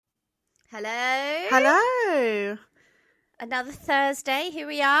Hello. Hello. Another Thursday. Here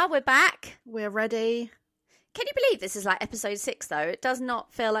we are. We're back. We're ready. Can you believe this is like episode 6, though? It does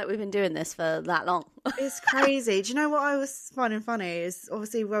not feel like we've been doing this for that long. It's crazy. Do you know what I was finding funny is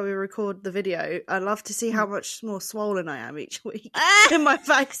obviously where we record the video, I love to see how much more swollen I am each week in my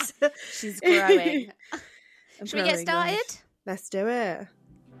face. She's growing. Should we get started? Gosh. Let's do it.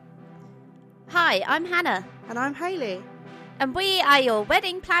 Hi, I'm Hannah. And I'm Hayley. And we are your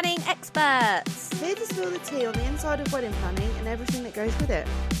wedding planning experts. Here to spill the tea on the inside of wedding planning and everything that goes with it.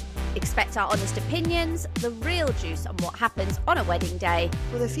 Expect our honest opinions, the real juice on what happens on a wedding day.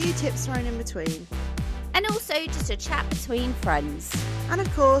 With a few tips thrown in between. And also just a chat between friends. And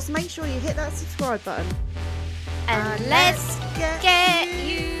of course, make sure you hit that subscribe button. And let's get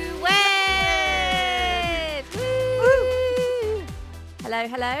you wed! Woo! Hello,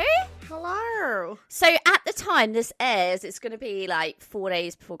 hello. Hello. So at the time this airs, it's going to be like 4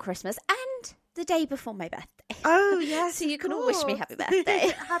 days before Christmas and the day before my birthday. Oh, yes. So you can all wish me happy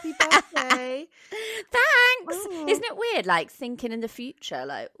birthday. Happy birthday. Thanks. Oh. Isn't it weird, like, thinking in the future,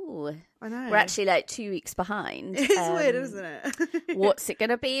 like, ooh, I know. we're actually like 2 weeks behind. It's weird, isn't it? What's it going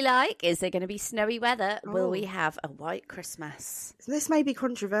to be like? Is there going to be snowy weather? Will we Oh. have a white Christmas? This may be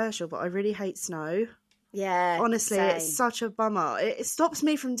controversial, but I really hate snow. Yeah. Honestly, it's same. such a bummer. It stops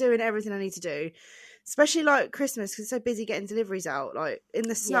me from doing everything I need to do, especially like Christmas because it's so busy getting deliveries out. Like in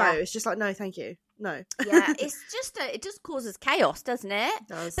the snow, Yeah. it's just like, no, thank you. No. Yeah, it's just, it just causes chaos, doesn't it? It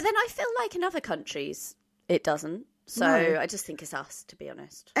does. But then I feel like in other countries, it doesn't. So No. I just think it's us, to be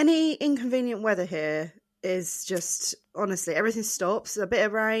honest. Any inconvenient weather here is just, honestly, everything stops. A bit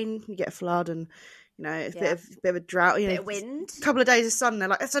of rain, you get a flood and, you know, it's a Yeah. bit of a drought. You Bit know, of wind. a couple of days of sun, they're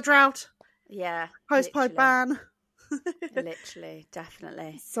like, it's a drought. Yeah. Postponed ban. Literally,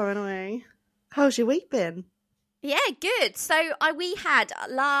 definitely. So annoying. How's your week been? Yeah, good. So we had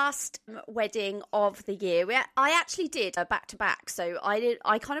last wedding of the year. I actually did a back-to-back. So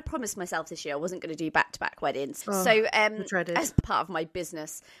I kind of promised myself this year I wasn't going to do back-to-back weddings. Oh, so dreaded. as part of my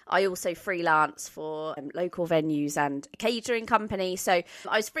business, I also freelance for local venues and a catering company. So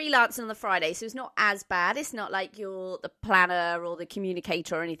I was freelancing on the Friday, so it's not as bad. It's not like you're the planner or the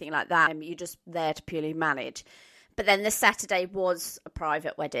communicator or anything like that. You're just there to purely manage. But then the Saturday was a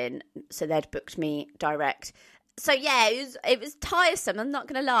private wedding, so they'd booked me direct. So yeah, it was tiresome, I'm not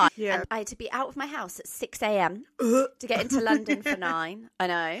going to lie. Yeah. And I had to be out of my house at 6 a.m. to get into London for 9. I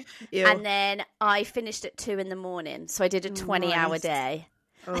know. Ew. And then I finished at 2 in the morning. So I did a 20-hour nice. day.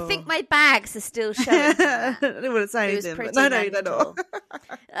 I Oh. think my bags are still showing. I didn't want to say It was anything, pretty but no, they're mental.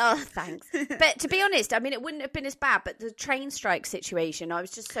 not. Oh, thanks. But to be honest, I mean, it wouldn't have been as bad, but the train strike situation, I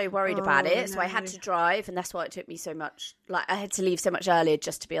was just so worried about it. So I had no. to drive, and that's why it took me so much. Like, I had to leave so much earlier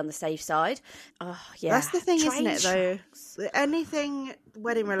just to be on the safe side. Oh, yeah. That's the thing, Train isn't it, though? strikes. Anything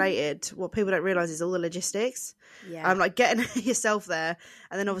wedding related, what people don't realise is all the logistics. Yeah. Like getting yourself there,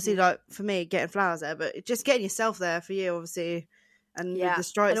 and then obviously, like for me, getting flowers there, but just getting yourself there for you, obviously, and Yeah. with the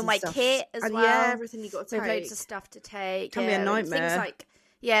stripes And all my stuff. kit as and well. yeah, everything you got to With take. loads of stuff to take. Can be a and nightmare. Things like,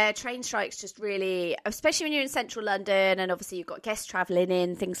 yeah, train strikes just really, especially when you're in central London and obviously you've got guests travelling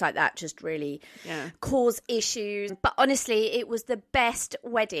in, things like that just really Yeah. cause issues. But honestly, it was the best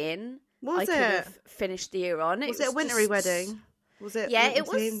wedding Was I it? could have finished the year on. Was it a wintry just- wedding? Was it? Yeah, winter it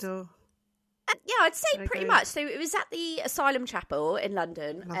was- themed or? Yeah, I'd say Okay. pretty much. So it was at the Asylum Chapel in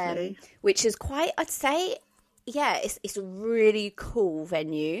London, Lovely. which is quite, I'd say, yeah, it's a really cool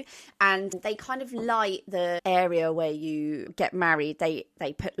venue, and they kind of light the area where you get married. They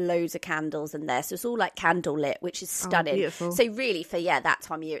put loads of candles in there, so it's all like candle lit, which is stunning. beautiful. So really, for that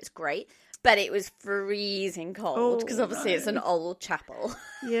time of year, it's great. But it was freezing cold because Oh, obviously it's an old chapel.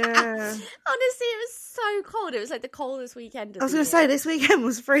 Yeah. Honestly, it was so cold. It was like the coldest weekend of I was the going to say year. this weekend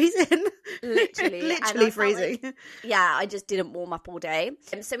was freezing. Literally. And I Literally felt freezing. like- yeah, I just didn't warm up all day.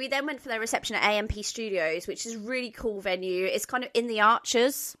 So we then went for their reception at AMP Studios, which is a really cool venue. It's kind of in the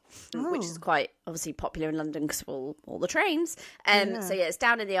Arches, which is Oh. quite obviously popular in London because of all the trains. Yeah. So yeah, it's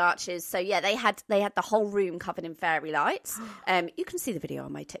down in the Arches. So yeah, they had the whole room covered in fairy lights. You can see the video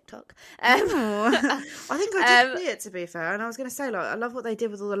on my TikTok. Oh. I think I did Um, see it, to be fair, and I was going to say, like, I love what they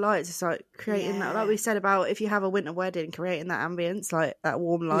did with all the lights. It's like creating that, Yeah. like we said about if you have a winter wedding, creating that ambience, like that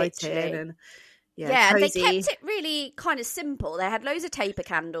warm lighting, Literally. and Yeah, and they cozy. kept it really kind of simple. They had loads of taper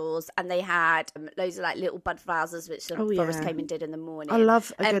candles, and they had loads of like little bud vases, which Forrest came and did in the morning. I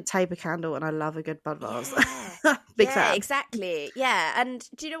love a good taper candle, and I love a good bud vase. Big yeah, fan. Exactly. Yeah, and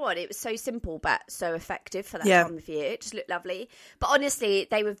do you know what? It was so simple but so effective for that time of year. It just looked lovely. But honestly,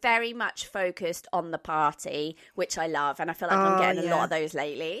 they were very much focused on the party, which I love, and I feel like I'm getting a lot of those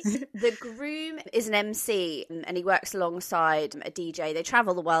lately. The groom is an MC, and he works alongside a DJ. They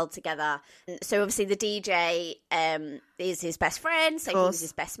travel the world together. So obviously the DJ is his best friend, so he was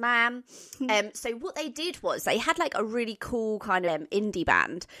his best man. So what they did was they had like a really cool kind of indie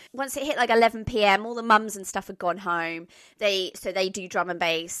band. Once it hit like 11 p.m, all the mums and stuff had gone home. They do drum and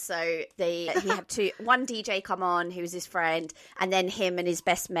bass. So he had one DJ come on who was his friend, and then him and his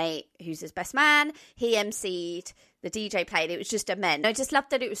best mate who's his best man. He MC'd, the DJ played. It was just a men. I just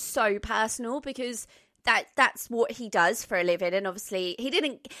loved that it was so personal, because that's what he does for a living, and obviously he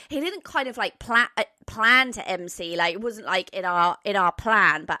didn't kind of like plan to MC. Like, it wasn't like in our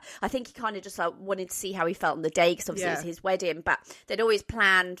plan, but I think he kind of just like wanted to see how he felt on the day, because obviously it was his wedding. But they'd always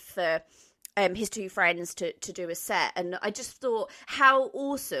planned for his two friends to do a set, and I just thought how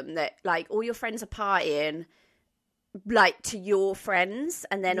awesome that like all your friends are partying like to your friends,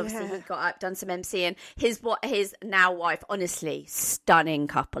 and then obviously he got up, done some MCing. His now wife, honestly stunning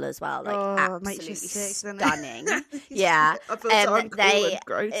couple as well, like absolutely stunning. Yeah, I feel so uncool and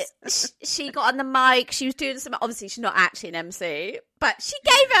gross. She got on the mic. She was doing some. Obviously, she's not actually an MC, but she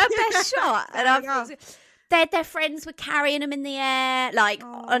gave it her best shot. And their friends were carrying them in the air. Like,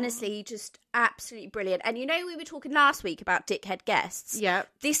 honestly, just absolutely brilliant. And you know, we were talking last week about dickhead guests. Yeah.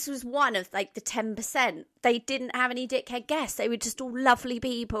 This was one of like the 10%. They didn't have any dickhead guests. They were just all lovely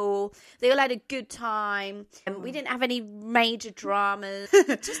people. They all had a good time. And we didn't have any major dramas.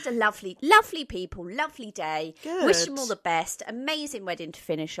 Just a lovely people, lovely day. Good. Wish them all the best. Amazing wedding to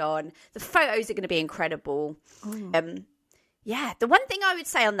finish on. The photos are going to be incredible. Yeah, the one thing I would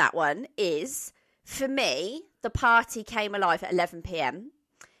say on that one is, for me, the party came alive at 11 p.m.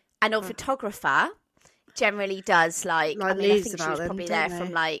 and our photographer generally does like I think she was probably there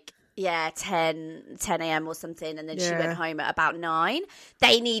from like 10 a.m. or something, and then she went home at about 9.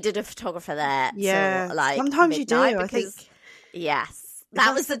 They needed a photographer there till like sometimes midnight, you do, because, I think. Yes.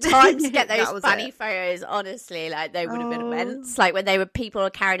 That was the time to get those funny it. photos, honestly. Like, they would have been immense. Like, when people were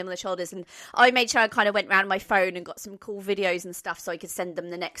carrying them on their shoulders. And I made sure I kind of went around my phone and got some cool videos and stuff so I could send them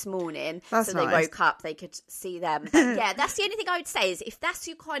the next morning. That's so nice. They woke up, they could see them. But yeah, that's the only thing I would say is, if that's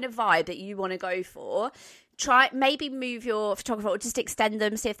your kind of vibe that you want to go for, maybe move your photographer, or just extend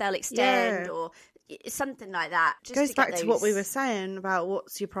them, see if they'll extend, or something like that. Just goes back to what we were saying about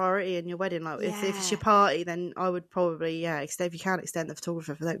what's your priority in your wedding. Like, if it's your party, then I would probably if you can extend the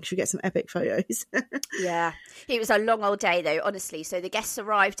photographer for them, because you get some epic photos. Yeah, it was a long old day though, honestly. So the guests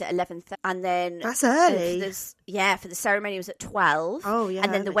arrived at 11:30, and then that's early. For the ceremony was at 12. Oh yeah,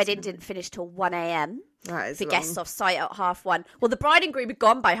 and then the wedding didn't finish till 1 a.m. That is the long. Guests off site at 1:30. Well, the bride and groom had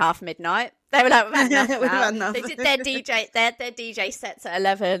gone by midnight. They were like, we've had enough. They did their DJ sets at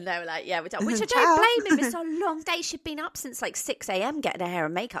 11. They were like, yeah, we're done. Which I don't blame him. It's a long day. She'd been up since like 6 a.m. getting her hair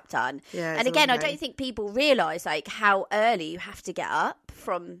and makeup done. Yeah, and again, I don't think people realise like how early you have to get up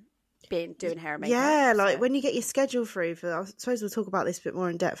from doing hair and makeup. Yeah, like when you get your schedule through I suppose we'll talk about this a bit more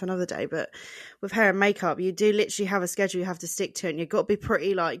in depth another day, but with hair and makeup, you do literally have a schedule you have to stick to, and you've got to be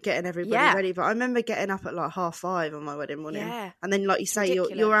pretty like getting everybody ready. But I remember getting up at like 5:30 on my wedding morning, and then like you say,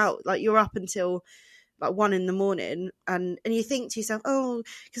 you're out, like you're up until like 1 a.m, and you think to yourself,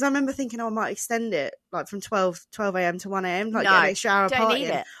 because I remember thinking, I might extend it like from 12 a.m. to 1 a.m, like get a shower party.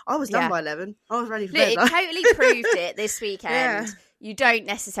 I was done by 11. I was ready for bed. It totally proved it this weekend. Yeah. You don't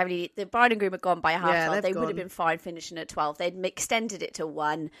necessarily. The bride and groom had gone by 12:30. They would have been fine finishing at 12. They'd extended it to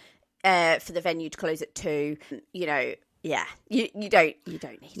 1 for the venue to close at 2. You know, you don't need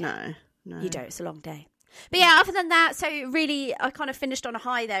it. No, you don't. It's a long day. But yeah, other than that, so really, I kind of finished on a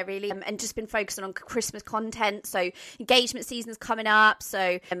high there, really, and just been focusing on Christmas content. So engagement season's coming up.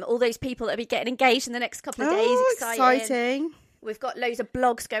 So all those people that will be getting engaged in the next couple of days, exciting. We've got loads of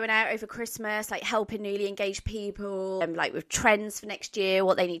blogs going out over Christmas, like helping newly engaged people, like with trends for next year,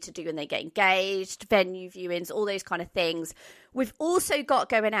 what they need to do when they get engaged, venue viewings, all those kind of things. We've also got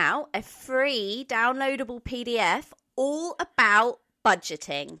going out a free downloadable PDF all about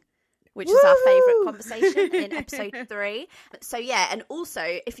budgeting, which is our favourite conversation in episode 3. So yeah, and also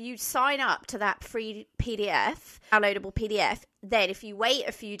if you sign up to that free PDF, downloadable PDF, then if you wait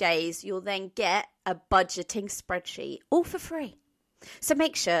a few days, you'll then get a budgeting spreadsheet all for free. So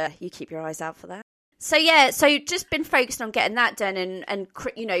make sure you keep your eyes out for that. So just been focused on getting that done and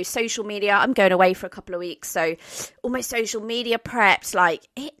you know, social media. I'm going away for a couple of weeks, so all my social media preps, like,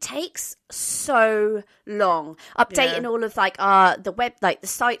 it takes so long. Updating all of like the web, like the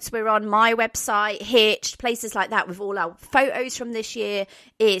sites we're on, my website, Hitched, places like that with all our photos from this year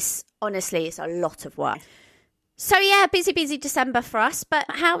is honestly, it's a lot of work. So yeah, busy December for us. But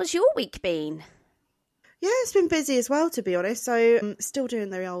how has your week been? Yeah, it's been busy as well, to be honest. So I'm still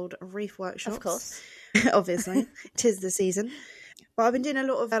doing the old reef workshops. Of course. Obviously, 'tis the season. But I've been doing a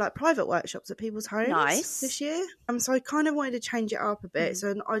lot of like private workshops at people's homes this year. So I kind of wanted to change it up a bit.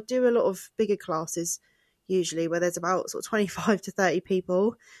 So I do a lot of bigger classes usually where there's about sort of 25 to 30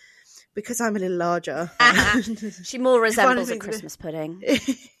 people. Because I'm a little larger. She more resembles a Christmas pudding.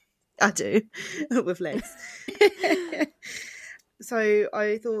 I do, with legs. So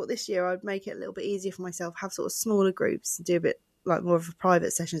I thought this year I'd make it a little bit easier for myself, have sort of smaller groups, do a bit like more of a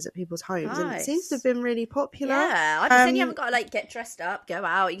private sessions at people's homes. Nice. And it seems to have been really popular. Yeah, I just think you haven't got to like get dressed up, go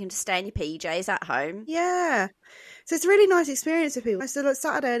out. You can just stay in your PJs at home. Yeah. So it's a really nice experience for people. So like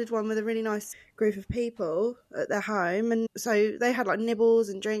Saturday I did one with a really nice group of people at their home. And so they had like nibbles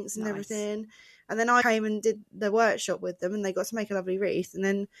and drinks and everything. And then I came and did the workshop with them and they got to make a lovely wreath. And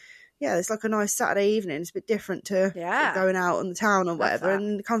then yeah, it's like a nice Saturday evening. It's a bit different to going out on the town or whatever,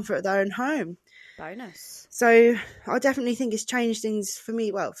 and the comfort of their own home. Bonus. So I definitely think it's changed things for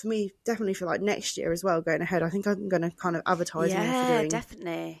me. Well, for me, definitely for like next year as well, going ahead. I think I'm going to kind of advertise more for doing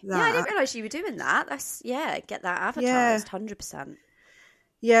definitely. that. Yeah, I didn't realise you were doing that. Get that advertised, 100%.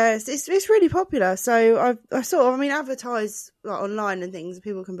 Yeah, it's really popular. So I advertise like online and things.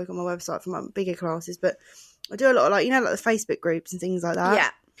 People can book on my website for my bigger classes, but I do a lot of like, you know, like the Facebook groups and things like that. Yeah.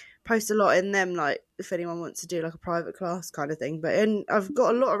 Post a lot in them, like if anyone wants to do like a private class kind of thing. But I've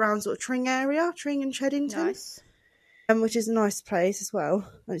got a lot around sort of Tring area, Tring and Cheddington, nice. Which is a nice place as well.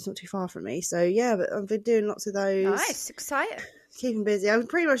 And it's not too far from me. So yeah, but I've been doing lots of those. Nice, exciting. Keeping busy. I'm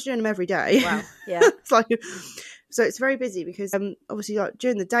pretty much doing them every day. Wow, yeah. It's like, so it's very busy because obviously like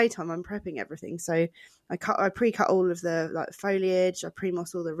during the daytime I'm prepping everything. So I pre-cut all of the like foliage. I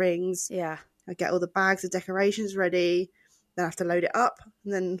pre-moss all the rings. Yeah. I get all the bags of decorations ready. Then I have to load it up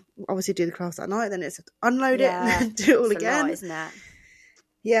and then obviously do the class that night. Then it's unload it and then do it all again. A lot, isn't it?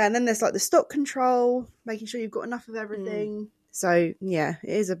 Yeah, and then there's like the stock control, making sure you've got enough of everything. So yeah,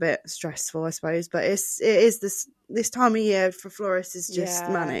 it is a bit stressful, I suppose. But it is this time of year for florists is just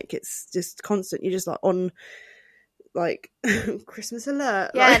manic. It's just constant. You're just like on like Christmas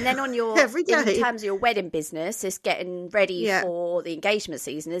alert. Yeah, like, and then on your every day. In terms of your wedding business, it's getting ready for the engagement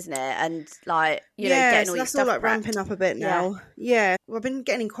season, isn't it? And like you know, getting all your stuff all like prepped. Ramping up a bit now. Yeah. Well, I've been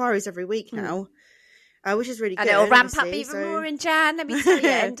getting inquiries every week now. Which is really good. And it'll ramp up even more in Jan. Let me tell you,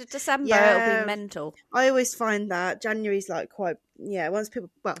 end of December, it'll be mental. I always find that January's like quite, once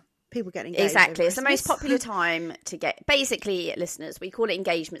people get engaged. Exactly. It's the most popular time to get, basically, listeners, we call it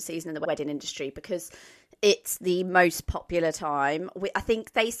engagement season in the wedding industry because it's the most popular time. I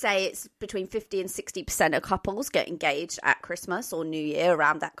think they say it's between 50 and 60% of couples get engaged at Christmas or New Year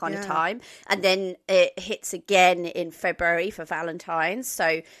around that kind of time. And then it hits again in February for Valentine's.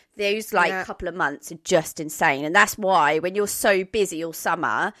 So those couple of months are just insane. And that's why when you're so busy all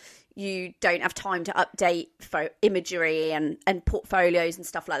summer, you don't have time to update imagery and portfolios and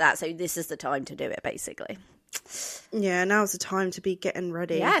stuff like that. So this is the time to do it, basically. Yeah, now's the time to be getting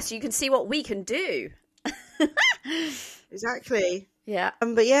ready. Yeah, so you can see what we can do. Exactly. Yeah.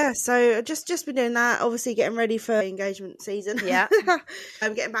 But yeah, so just been doing that. Obviously, getting ready for engagement season. Yeah.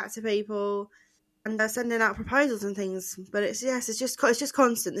 I'm getting back to people and sending out proposals and things. But it's just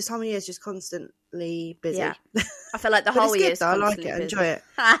constant. This time of year is just constantly busy. Yeah. I feel like the whole year is I like it. I enjoy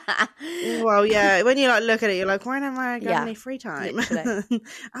it. Well, yeah. When you like look at it, you're like, why don't I get any free time?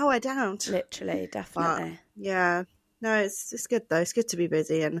 Oh, I don't. Literally, definitely. But, yeah. No, it's good though. It's good to be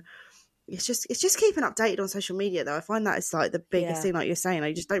busy and. It's just keeping updated on social media though. I find that it's like the biggest thing, like you're saying.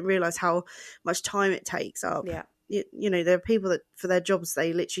 I just don't realise how much time it takes up. Yeah. You know, there are people that for their jobs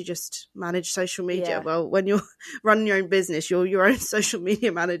they literally just manage social media. Yeah. Well, when you're running your own business, you're your own social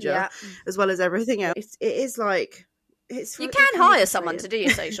media manager as well as everything else. It is like you can hire someone to do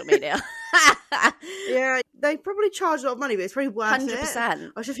your social media. Yeah, they probably charge a lot of money, but it's probably worth 100%.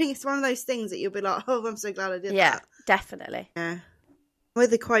 it. I just think it's one of those things that you'll be like, oh, I'm so glad I did that. Yeah, definitely. Yeah.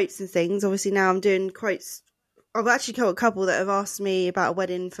 With the quotes and things, obviously now I'm doing quotes. I've actually got a couple that have asked me about a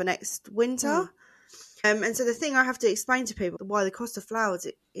wedding for next winter. And so the thing I have to explain to people why the cost of flowers,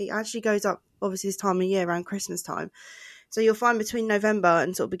 it actually goes up obviously this time of year around Christmas time. So you'll find between November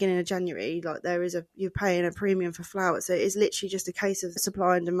and sort of beginning of January, like you're paying a premium for flowers. So it's literally just a case of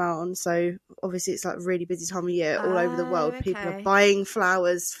supply and demand. So obviously it's like a really busy time of year all over the world. Okay. People are buying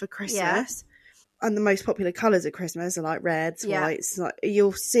flowers for Christmas. and the most popular colours at Christmas are like reds, whites. Like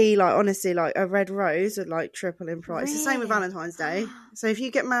you'll see, like honestly, like a red rose would like triple in price. Really? It's the same with Valentine's Day. So if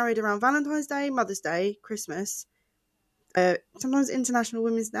you get married around Valentine's Day, Mother's Day, Christmas, sometimes International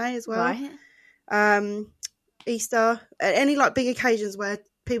Women's Day as well. Right. Easter, any like big occasions where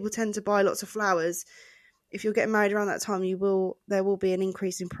people tend to buy lots of flowers. If you're getting married around that time, there will be an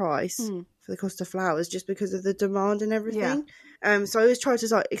increase in price for the cost of flowers just because of the demand and everything. Yeah. So I always try to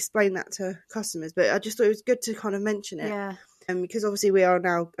like explain that to customers, but I just thought it was good to kind of mention it. Yeah. Because obviously we are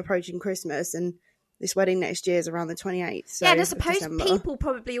now approaching Christmas, and this wedding next year is around the 28th. So yeah, and I suppose people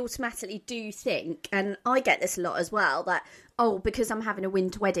probably automatically do think, and I get this a lot as well, that, oh, because I'm having a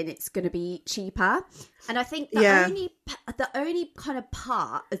winter wedding, it's going to be cheaper. And I think the only kind of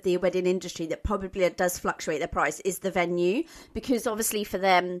part of the wedding industry that probably does fluctuate their price is the venue, because obviously for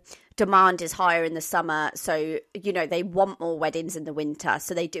them, demand is higher in the summer. So, you know, they want more weddings in the winter,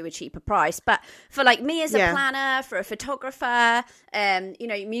 so they do a cheaper price. But for like me as a planner, for a photographer, you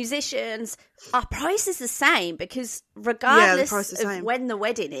know, musicians, our price is the same, because regardless of when the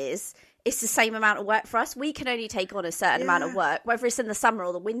wedding is, it's the same amount of work for us. We can only take on a certain amount of work, whether it's in the summer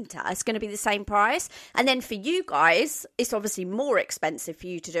or the winter, it's going to be the same price. And then for you guys, it's obviously more expensive for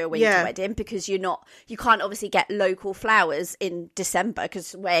you to do a winter wedding, because you can't obviously get local flowers in December,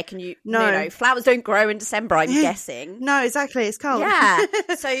 because where can you, you know, flowers don't grow in December, I'm guessing. No, exactly. It's cold. Yeah.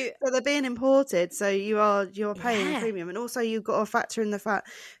 So they're being imported. So you're paying a premium. And also you've got to factor in the fact,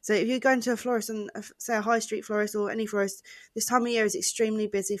 so if you're going to a florist, and say a high street florist or any florist, this time of year is extremely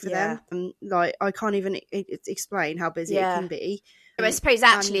busy for them. Like I can't even explain how busy it can be. I suppose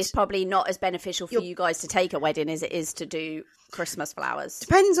actually it's probably not as beneficial for you guys to take a wedding as it is to do Christmas flowers.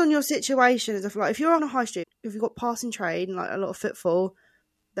 Depends on your situation. As if you're on a high street, if you've got passing trade and like a lot of footfall,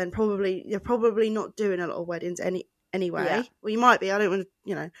 then you're probably not doing a lot of weddings anyway. Yeah. Well, you might be. I don't want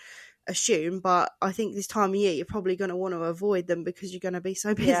to, assume, but I think this time of year you're probably going to want to avoid them because you're going to be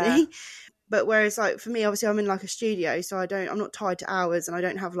so busy. Yeah. But whereas like for me, obviously I'm in like a studio, so I'm not tied to hours, and I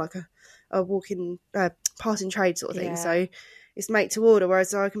don't have like a walk-in passing trade sort of thing. So it's make to order,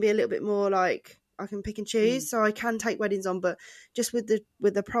 whereas I can be a little bit more like I can pick and choose. So I can take weddings on, but just with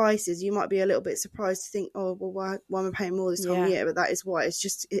the prices, you might be a little bit surprised to think, oh well, why am I paying more this time of year? But that is why. It's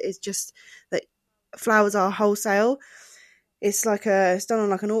just that flowers are wholesale. It's done on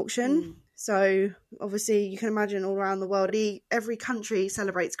like an auction. So obviously you can imagine all around the world, every country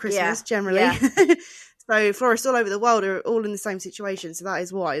celebrates Christmas generally. Yeah. So florists all over the world are all in the same situation. So that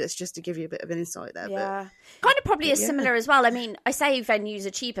is why. That's just to give you a bit of an insight there. Yeah. Kind of probably is similar as well. I mean, I say venues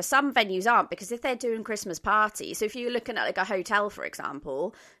are cheaper. Some venues aren't, because if they're doing Christmas parties, so if you're looking at like a hotel, for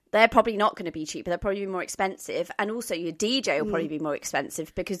example, they're probably not going to be cheaper. They'll probably be more expensive. And also your DJ will probably be more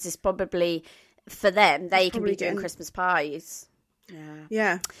expensive, because it's probably, for them, they can be doing Christmas parties.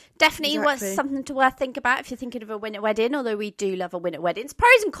 Yeah, definitely exactly. Something to think about if you're thinking of a winter wedding. Although we do love a winter wedding, it's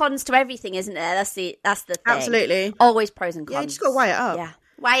pros and cons to everything, isn't there? That's the thing. Absolutely, always pros and cons. Yeah, you just got to weigh it up. Yeah,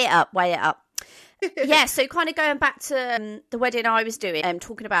 weigh it up. Yeah, so kind of going back to the wedding I was doing,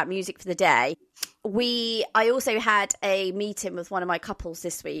 talking about music for the day. I also had a meeting with one of my couples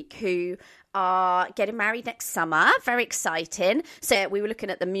this week who are getting married next summer. Very exciting. So we were looking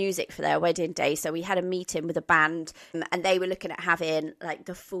at the music for their wedding day. So we had a meeting with a band, and they were looking at having like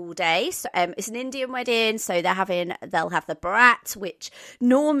the full day. So it's an Indian wedding, so they'll have the barat, which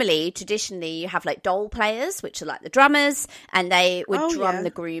traditionally you have like dole players, which are like the drummers, and they would drum the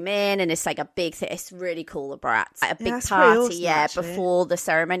groom in, and it's like a big thing. It's really cool, the barat. Like a big party, awesome, before the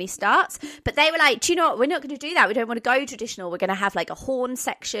ceremony starts. But they were like, do you know what? We're not going to do that. We don't want to go traditional. We're going to have like a horn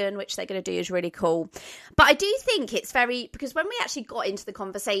section, which they're going to do is really cool. But I do think it's because when we actually got into the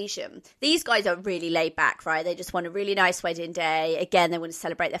conversation, these guys are really laid back, right? They just want a really nice wedding day. Again, they want to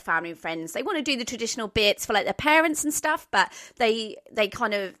celebrate their family and friends. They want to do the traditional bits for like their parents and stuff, but they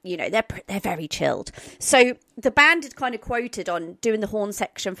kind of, they're very chilled. So the band had kind of quoted on doing the horn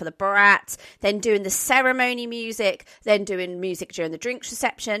section for the barat, then doing the ceremony music, then doing music during the drinks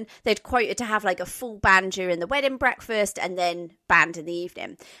reception. They'd quoted to have like a full band during the wedding breakfast, and then band in the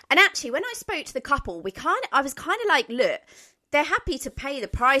evening. And actually, when I spoke to the couple, I was kind of like, look, they're happy to pay the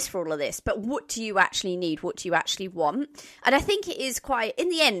price for all of this, but what do you actually need? What do you actually want? And I think it is quite, in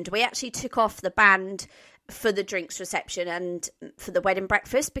the end, we actually took off the band for the drinks reception and for the wedding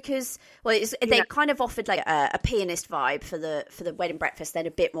breakfast, because they kind of offered like a pianist vibe for the wedding breakfast, then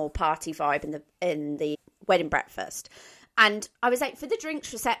a bit more party vibe in the wedding breakfast. And I was like, for the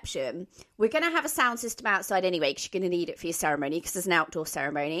drinks reception, we're going to have a sound system outside anyway, because you're going to need it for your ceremony, because there's an outdoor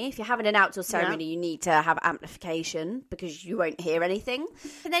ceremony. If you're having an outdoor ceremony, you need to have amplification, because you won't hear anything.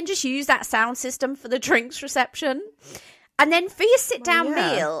 And then just use that sound system for the drinks reception. And then for your sit-down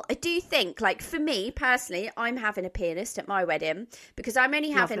meal, I do think, like, for me personally, I'm having a pianist at my wedding because I'm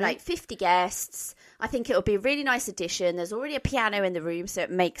only having like 50 guests. I think it'll be a really nice addition. There's already a piano in the room, so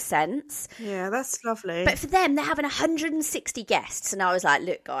it makes sense. Yeah, that's lovely. But for them, they're having 160 guests. And I was like,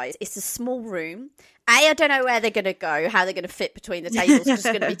 look, guys, it's a small room. A, I don't know where they're going to go, how they're going to fit between the tables because it's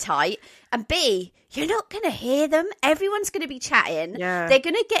going to be tight. And B, you're not going to hear them. Everyone's going to be chatting. Yeah. They're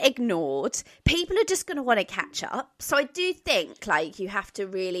going to get ignored. People are just going to want to catch up. So I do think, like, you have to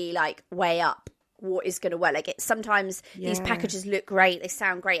really, like, weigh up what is going to work. Like, sometimes these packages look great, they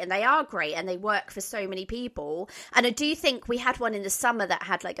sound great, and they are great, and they work for so many people. And I do think we had one in the summer that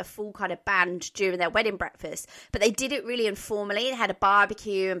had like a full kind of band during their wedding breakfast, but they did it really informally. They had a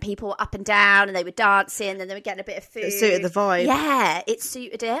barbecue and people were up and down and they were dancing and they were getting a bit of food. It suited the vibe. Yeah, it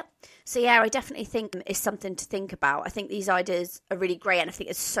suited it. So yeah, I definitely think it's something to think about. I think these ideas are really great, and I think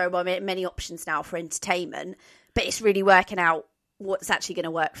there's so many options now for entertainment, but it's really working out what's actually going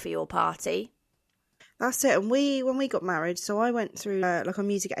to work for your party. That's it. And when we got married, so I went through like a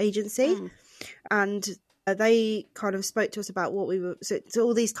music agency, and they kind of spoke to us about what we were, so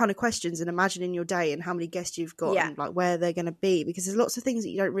all these kind of questions and imagining your day and how many guests you've got and like where they're going to be, because there's lots of things that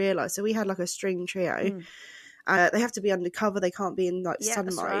you don't realise. So we had like a string trio. They have to be undercover. They can't be in like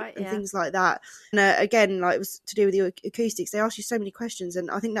sunlight and things like that. And again, like it was to do with the acoustics. They asked you so many questions, and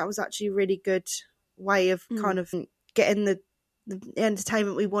I think that was actually a really good way of kind of getting the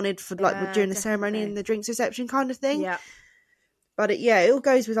entertainment we wanted for like during the ceremony and the drinks reception kind of thing. But it all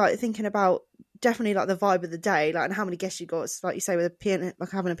goes with like thinking about definitely like the vibe of the day, like, and how many guests you got. It's like you say with a piano, like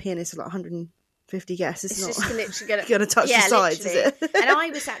having a pianist of like 150 guests, it's not just literally going to touch the sides, is it? And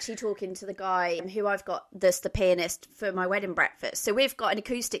I was actually talking to the guy who I've got the pianist for my wedding breakfast. So we've got an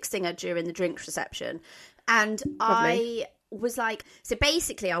acoustic singer during the drinks reception, and lovely. I was like, so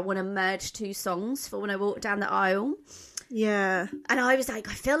basically I want to merge two songs for when I walk down the aisle. Yeah. And I was like,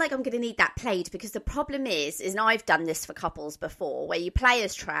 I feel like I'm going to need that played, because the problem is, and I've done this for couples before, where you play a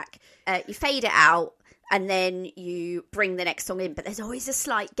track, you fade it out, and then you bring the next song in, but there's always a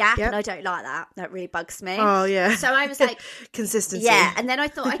slight gap, and I don't like that. That really bugs me. Oh, yeah. So I was like... Consistency. Yeah, and then I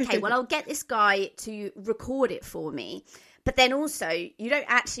thought, okay, well, I'll get this guy to record it for me. But then also, you don't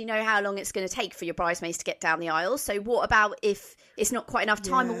actually know how long it's going to take for your bridesmaids to get down the aisle. So what about if it's not quite enough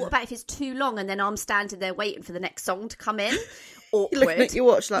time? Or what about if it's too long and then I'm standing there waiting for the next song to come in? Awkward. You're looking at your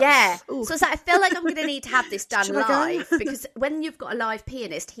watch like... Yeah. Ooh. So it's like, I feel like I'm going to need to have this done live, because when you've got a live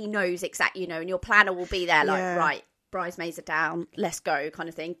pianist, he knows exactly, and your planner will be there like, right, bridesmaids are down, let's go, kind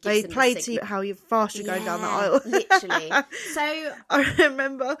of thing. They play to you how fast you're going down the aisle. Literally. So I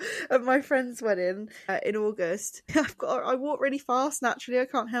remember at my friend's wedding in August, I walk really fast naturally, I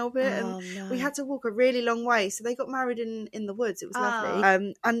can't help it, and we had to walk a really long way. So they got married in the woods. It was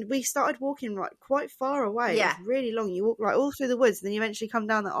lovely. And we started walking like quite far away. It was really long. You walk like all through the woods, and then you eventually come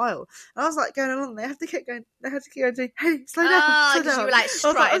down the aisle. And I was like going along, they had to keep going doing, hey, slow down, slow down. You were like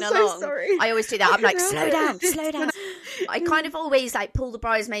strutting along. So sorry. I always do that. I'm like, slow down. I kind of always like pull the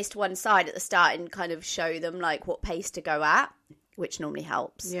bridesmaids to one side at the start and kind of show them like what pace to go at, which normally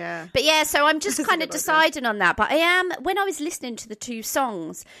helps. Yeah. But yeah, so I'm just kind of deciding on that. But when I was listening to the two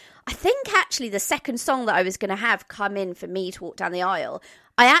songs, I think actually the second song that I was going to have come in for me to walk down the aisle,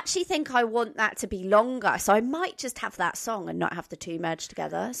 I actually think I want that to be longer. So I might just have that song and not have the two merged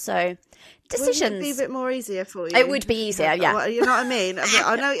together. So decisions. Wouldn't it be a bit more easier for you? It would be easier, yeah. Well, you know what I mean?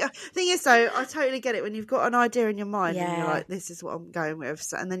 I know. The thing is, though, I totally get it when you've got an idea in your mind and you're like, this is what I'm going with.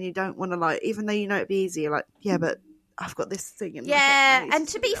 So, and then you don't want to like, even though you know it'd be easy, you're like, yeah, but I've got this thing. And and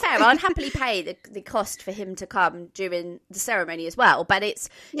to be fair, I'd happily pay the cost for him to come during the ceremony as well. But it's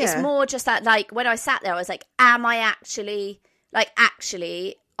more just that, like, when I sat there, I was like, am I actually...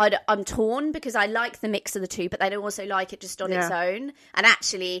 I'm torn, because I like the mix of the two, but I don't also like it just on its own. And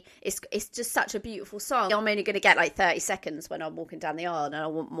actually, it's just such a beautiful song. I'm only going to get like 30 seconds when I'm walking down the aisle, and I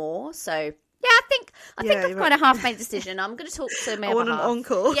want more. So yeah, I think I've kind of half made a decision. I'm going to talk to my other half. I want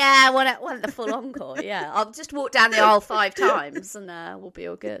an encore. Yeah, I want the full encore. Yeah, I'll just walk down the aisle 5 times, and we'll be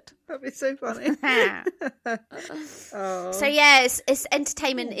all good. That'd be so funny. So yeah, it's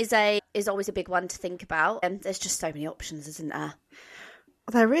entertainment is always a big one to think about, and there's just so many options, isn't there?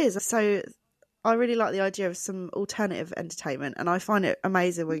 There is. So I really like the idea of some alternative entertainment, and I find it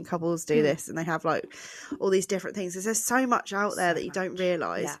amazing when couples do this and they have like all these different things. There's so much out there that you don't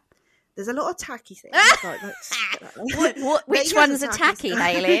realise. Yeah. There's a lot of tacky things. Which ones are tacky,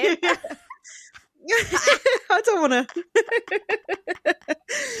 Hayley? I don't want to.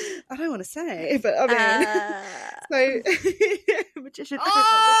 I don't want to say, but I mean, so magician.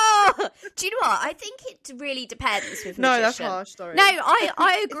 Oh, do you know what? I think it really depends with magician. No, that's harsh. Sorry. No,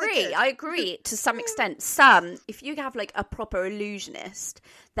 I agree. I agree to some extent. Some, if you have like a proper illusionist,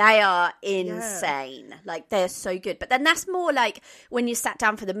 they are insane. Yeah. Like they're so good. But then that's more like when you sat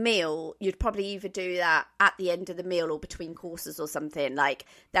down for the meal, you'd probably either do that at the end of the meal or between courses or something. Like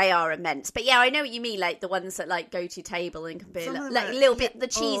they are immense. But yeah, I know what you mean. Like the ones that like go to your table and can be like a little bit the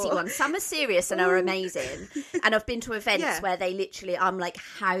cheesy ones. Some are serious and are amazing. And I've been to events where they literally, I'm like,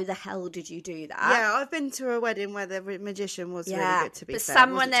 how the hell did you do that? Yeah, I've been to a wedding where the magician was really good, to be fair. But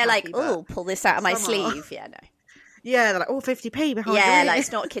some when they're like, oh, pull this out of my sleeve. Yeah, no. Yeah, they're like, 50p behind you. Yeah, like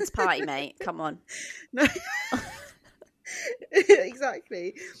it's not a kid's party, mate. Come on. No.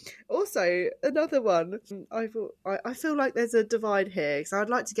 Exactly. Also, another one. I feel like there's a divide here, so I'd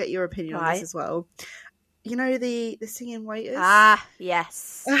like to get your opinion on this as well. You know the singing waiters? Ah,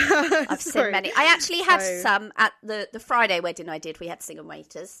 yes. I've seen many. I actually had some at the Friday wedding I did. We had singing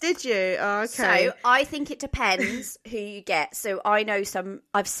waiters. Did you? Oh, okay. So I think it depends who you get. So I know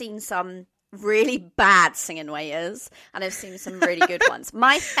I've seen some really bad singing waiters and I've seen some really good ones.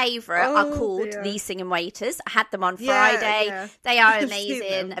 My favourite are called the singing waiters. I had them on Friday. Yeah. They are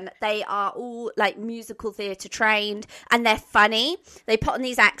amazing and they are all like musical theatre trained and they're funny. They put on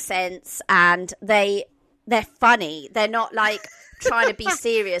these accents and they're funny. They're not like trying to be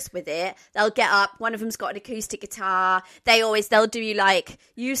serious with it. They'll get up. One of them's got an acoustic guitar. They'll do you like,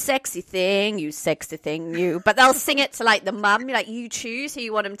 you sexy thing, you. But they'll sing it to like the mum. Like you choose who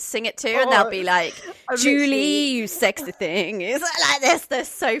you want them to sing it to, and they'll be like, Julie, you sexy thing. It's like this. They're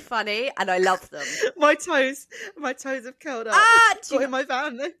so funny, and I love them. My toes have curled up. Got in my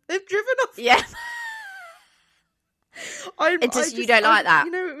van. They've driven off. Yeah. You don't like that.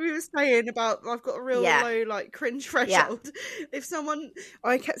 You know what we were saying about I've got a real low like cringe threshold. Yeah. If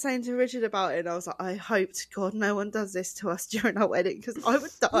I kept saying to Richard about it, and I was like, I hope to God no one does this to us during our wedding because I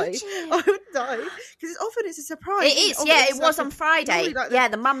would die. I would die because often it's a surprise. It is. Yeah, it was on Friday.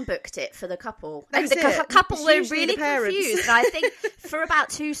 Like the mum booked it for the couple, and the couple were really confused. And I think for about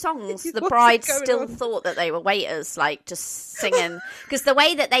 2 songs, the bride still thought that they were waiters, like just singing. Because the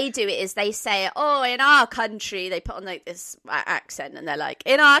way that they do it is they say, "Oh, in our country," they put on like this accent and they're like,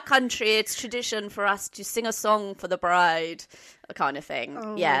 in our country it's tradition for us to sing a song for the bride, kind of thing.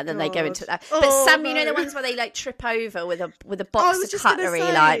 And then they go into that. But some, you know, the ones where they like trip over with a box of cutlery,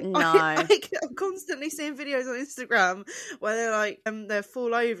 like I'm constantly seeing videos on Instagram where they're like they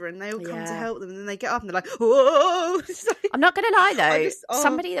fall over and they all come to help them and then they get up and they're like, whoa. I'm not gonna lie though,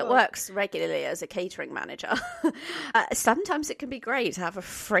 somebody that works regularly as a catering manager, sometimes it can be great to have a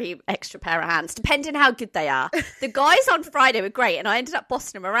free extra pair of hands depending how good they are. The guys on Friday were great and I ended up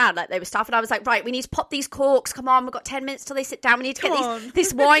bossing them around like they were stuff, and I was like, right, we need to pop these corks, come on, we've got 10 minutes till they sit down, we need to get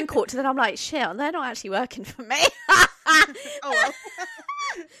this wine corked. And then I'm like, shit, they're not actually working for me.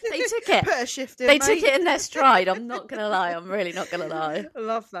 They took it. Put a shift in, They took it in their stride. I'm not going to lie. I'm really not going to lie. I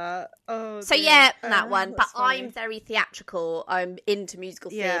love that. So yeah, that one. But funny. I'm very theatrical. I'm into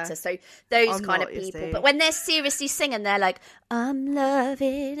musical theatre. So those kind of people. But when they're seriously singing, they're like, I'm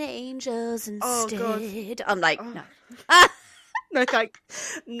loving angels instead. I'm like, no. No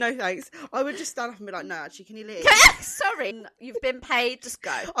thanks. I would just stand up and be like, no, actually, can you leave? Sorry, you've been paid, just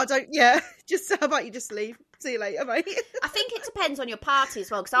go. Just how about you just leave? See you later, mate. I think it depends on your party as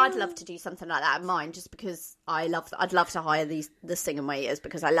well, because I'd love to do something like that at mine, just because I'd love to hire the singing waiters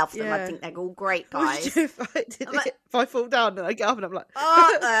because I love them. I think they're all great guys. If I fall down and I get up and I'm like,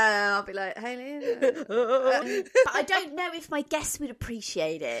 I'll be like, hey, but I don't know if my guests would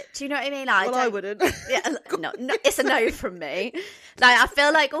appreciate it. Do you know what I mean? I wouldn't. Yeah, no, it's a no from me. Like I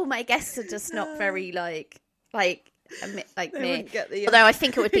feel like all my guests are just not very like me. Although I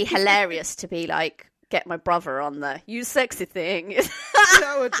think it would be hilarious to be like, get my brother on the you sexy thing.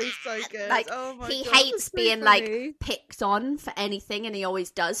 That would be so good. Like he hates being like picked on for anything, and he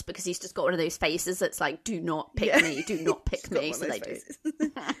always does because he's just got one of those faces that's like, do not pick me, do not pick me. So they faces.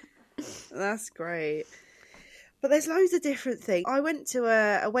 Do. That's great. But there's loads of different things. I went to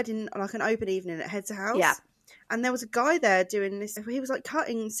a wedding, like an open evening at Heads of House. Yeah. And there was a guy there doing this. He was like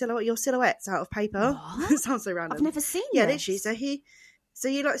cutting your silhouettes out of paper. It sounds so random. I've never seen this. Yeah, literally. So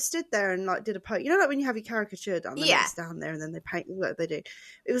you like stood there and like did a poke. You know, like when you have your caricature done, it's down there and then they paint whatever they do.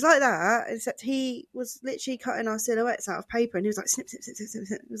 It was like that, except he was literally cutting our silhouettes out of paper, and he was like snip, snip, snip, snip, snip,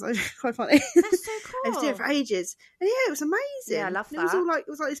 snip. It was like quite funny. That's so cool. It was doing it for ages, and yeah, it was amazing. Yeah, I love that. It was all like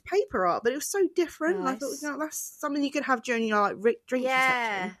this paper art, but it was so different. Nice. And I thought, that's something you could have during your like drink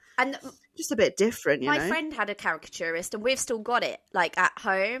reception. And just a bit different. My friend had a caricaturist, and we've still got it like at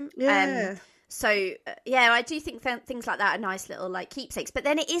home. Yeah. So I do think things like that are nice little like keepsakes. But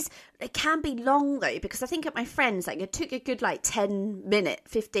then it can be long though, because I think at my friends, like it took a good like 15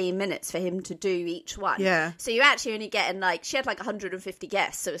 minutes for him to do each one. Yeah. So you actually only getting like, she had like 150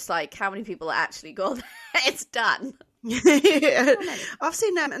 guests. So it's like, how many people actually got it's done. Yeah. I've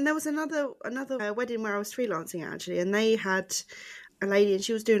seen that, and there was another wedding where I was freelancing actually, and they had a lady and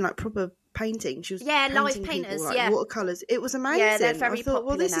she was doing like proper painting. She was live painters, people, like, watercolors. It was amazing. Yeah, they're very popular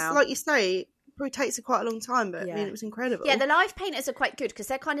well, this now. Is like you say, probably takes quite a long time, but I mean, it was incredible. Yeah, the live painters are quite good because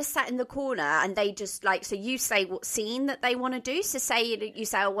they're kind of sat in the corner and they just like, so you say what scene that they want to do. So say you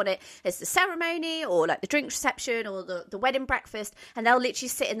say I want it as the ceremony or like the drink reception or the wedding breakfast, and they'll literally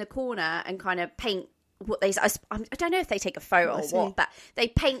sit in the corner and kind of paint what they. I don't know if they take a photo or what, but they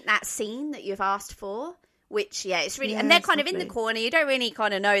paint that scene that you've asked for. Which, it's really, and they're kind of in the corner. You don't really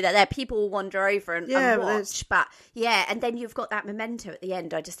kind of know that there. People will wander over and watch. But and then you've got that memento at the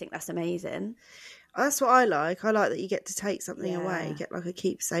end. I just think that's amazing. That's what I like. I like that you get to take something away, get like a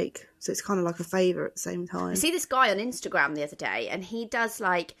keepsake. So it's kind of like a favour at the same time. I see this guy on Instagram the other day, and he does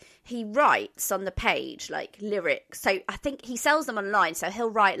like, he writes on the page like lyrics. So I think he sells them online. So he'll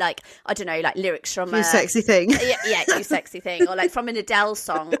write like, I don't know, like lyrics from You Sexy Thing. You Sexy Thing. Or like from an Adele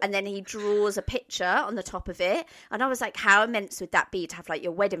song. And then he draws a picture on the top of it. And I was like, how immense would that be to have like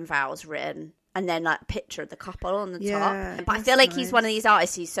your wedding vows written? And then like a picture of the couple on the top. But I feel like he's one of these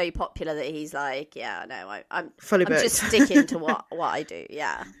artists who's so popular that he's like, I'm just sticking to what I do.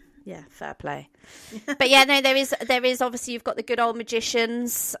 Yeah, fair play. But there is obviously, you've got the good old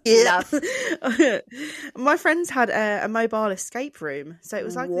magicians. Love. My friends had a mobile escape room, so it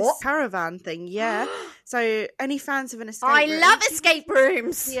was like this caravan thing. Yeah. So any fans of an escape room? I love escape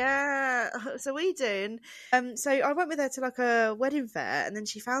rooms. Yeah. So we do. So I went with her to like a wedding fair, and then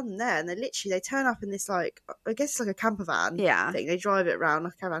she found them there, and they turn up in this like, I guess it's like a camper van. Yeah. Thing. They drive it around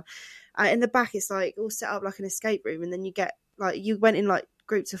like a caravan. In the back, it's like all set up like an escape room, and then you get like, you went in like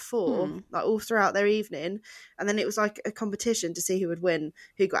groups of 4 like all throughout their evening, and then it was like a competition to see who would win,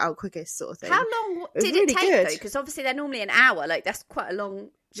 who got out quickest, sort of thing. How long did it take though? Because obviously they're normally an hour, like that's quite a long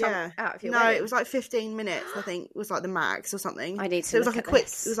chunk out of your wedding. It was like 15 minutes I think was like the max or something. I need to so it was like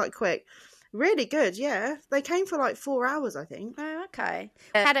it was like quick. Really good, yeah. They came for like 4 hours, I think. Oh, okay.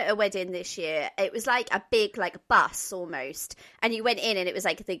 I had at a wedding this year. It was like a big like bus almost, and you went in and it was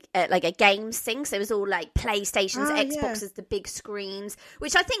like like a games thing. So it was all like PlayStations, Xboxes, the big screens,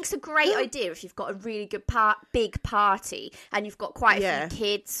 which I think is a great idea if you've got a really good big party and you've got quite a few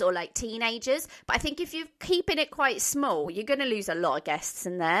kids or like teenagers. But I think if you're keeping it quite small, you're going to lose a lot of guests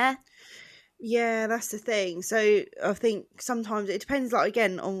in there. Yeah, that's the thing. So I think sometimes it depends, like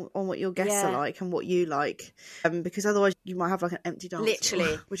again, on what your guests are like and what you like, because otherwise you might have like an empty dance.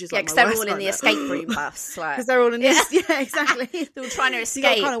 Literally, which is like because they're all in the escape room bus. Because they're all in this. Yeah, exactly. They're all trying to escape. So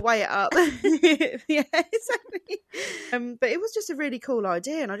you got to kind of weigh it up. Yeah, exactly. But it was just a really cool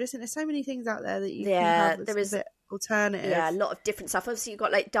idea, and I just think there's so many things out there that you can have. There is a bit alternative. Yeah, a lot of different stuff. Obviously, you've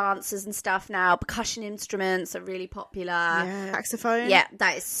got like dancers and stuff now. Percussion instruments are really popular. Yeah, saxophone. Yeah,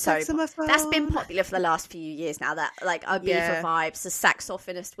 that is so. That's been popular for the last few years now. That like Ibiza vibes, the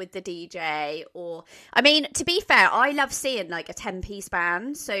saxophonist with the DJ, or I mean, to be fair, I love seeing like a 10-piece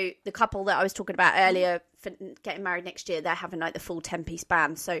band. So the couple that I was talking about earlier for getting married next year, they're having like the full 10-piece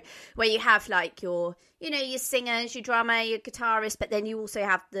band. So where you have like your, your singers, your drummer, your guitarist, but then you also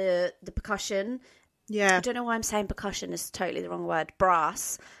have the percussion. Yeah. I don't know why I'm saying percussion is totally the wrong word.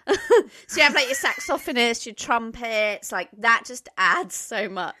 Brass. So you have like your saxophonist, your trumpets, like that just adds so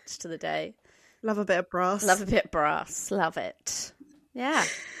much to the day. Love a bit of brass. Love a bit of brass. Love it. Yeah.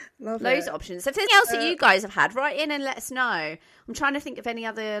 Love Loads it. of options. If there's anything else that you guys have had, write in and let us know. I'm trying to think of any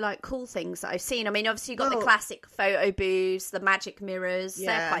other like cool things that I've seen. I mean, obviously you've got the classic photo booths, the magic mirrors.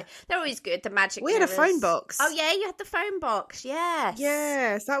 Yeah. They're always good. The magic mirrors. We had a phone box. Oh yeah, you had the phone box. Yes.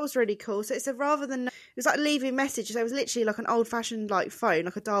 Yes, that was really cool. So it's rather than, it was like leaving messages. So it was literally like an old fashioned like phone,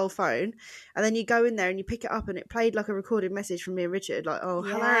 like a dial phone. And then you go in there and you pick it up and it played like a recorded message from me and Richard. Like, oh,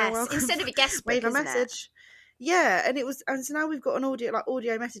 hello, welcome. Instead of a guest book, leave a message. Yeah, and so now we've got an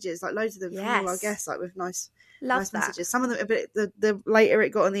audio messages, like loads of them from all our guests, like with nice messages. Some of them, a bit the later it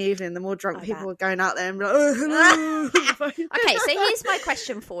got in the evening, the more drunk people were going out there and be like, oh, hello. Okay, so here's my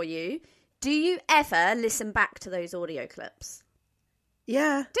question for you: do you ever listen back to those audio clips?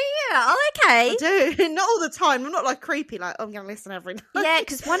 Yeah. Do you? Oh, okay. I do. Not all the time. I'm not like creepy, like, oh, I'm going to listen every night. Yeah,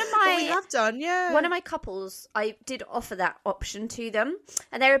 because one of my... we have done, yeah. One of my couples, I did offer that option to them.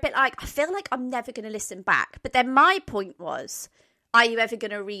 And they were a bit like, I feel like I'm never going to listen back. But then my point was, are you ever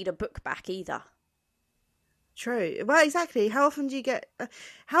going to read a book back either? True. Well, exactly. How often do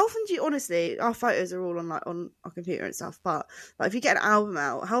you honestly, our photos are all on our computer and stuff, but like if you get an album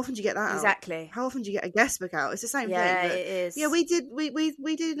out, how often do you get that out? Exactly. How often do you get a guest book out? It's the same thing. Yeah, it is. Yeah, we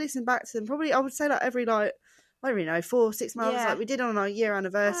did listen back to them. Probably I would say like every I don't really know, 4 or 6 months. Yeah. Like we did on our year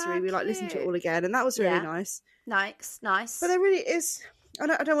anniversary. We listened to it all again, and that was really nice. Nice. But there really is. I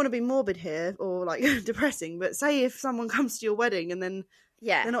don't want to be morbid here or like depressing, but say if someone comes to your wedding and then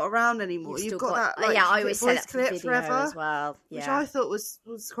they're not around anymore, you've got that. Like, I always say that for clip video forever as well, which I thought was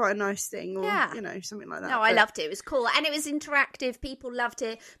quite a nice thing, or something like that. No, I loved it. It was cool, and it was interactive. People loved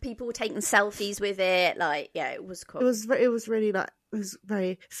it. People were taking selfies with it. Like, it was cool. It was really it was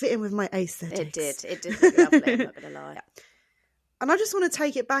very fitting with my aesthetics. It did look lovely. I'm not gonna lie. And I just want to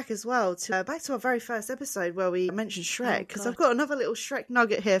take it back as well to back to our very first episode where we mentioned Shrek, because I've got another little Shrek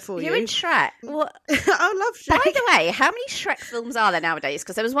nugget here for you. You're in Shrek? What? I love Shrek. By the way, how many Shrek films are there nowadays?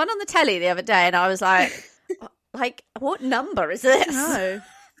 Because there was one on the telly the other day and I was like, what number is this? No.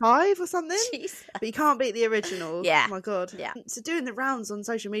 5 or something? Jesus. But you can't beat the original. Yeah. Oh my God. Yeah. So doing the rounds on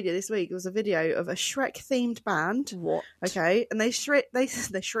social media this week was a video of a Shrek-themed band. What? Okay. And they sing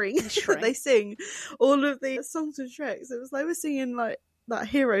all of the songs of Shrek. So it was they were singing like that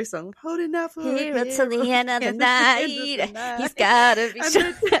hero song, holding out for Hero till the end of the night. He's gotta be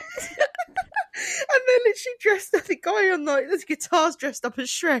sure. And they're literally dressed up. The guy on the guitar's dressed up as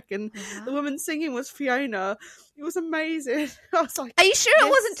Shrek, and the woman singing was Fiona. It was amazing. I was like, are you sure it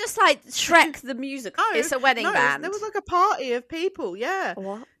wasn't just like Shrek the musical? No, it's a wedding band. There was like a party of people. Yeah,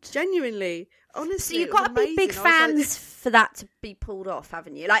 what? Genuinely, honestly, so you've got to be big fans for that to be pulled off,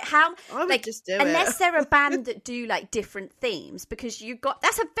 haven't you? Like how? I would just do it unless they're a band that do like different themes, because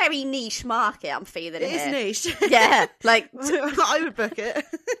that's a very niche market. I'm feeling it is niche. Yeah, like I would book it.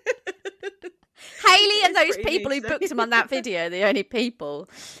 Hayley and those people who booked him on that video, the only people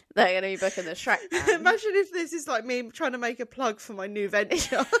that are going to be booking the Shrek band. Imagine if this is like me trying to make a plug for my new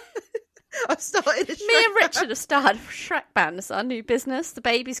venture. I've started a Shrek Me and Richard have started a Shrek band. It's our new business. The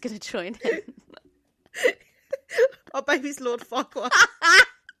baby's going to join in. Our baby's Lord Farquaad.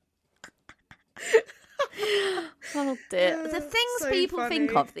 Oh dear. The things people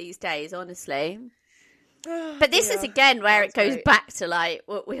think of these days, honestly. But this is again where it goes back to like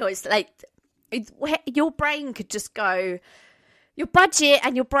what we always like. Your brain could just go, your budget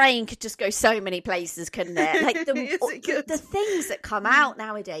and your brain could just go so many places, couldn't it? Like the things that come out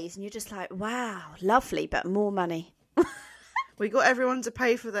nowadays, and you're just like, wow, lovely, but more money. We got everyone to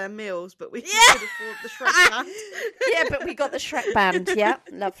pay for their meals, but we could afford the Shrek band. Yeah, but we got the Shrek band. Yeah,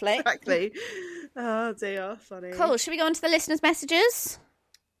 lovely. Exactly. Oh dear, funny. Cool. Should we go on to the listeners' messages?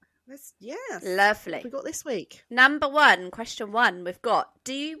 Yes. Lovely. What we got this week? Number 1, question 1, we've got,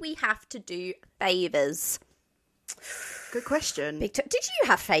 do we have to do favours? Good question. Did you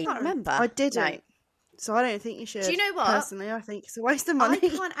have favours? I can't remember. I didn't. No. So I don't think you should. Do you know what? Personally, I think it's a waste of money. I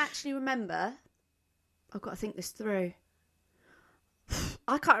can't actually remember. I've got to think this through.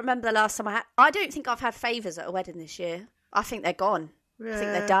 I can't remember the last time I don't think I've had favours at a wedding this year. I think they're gone. Yeah. I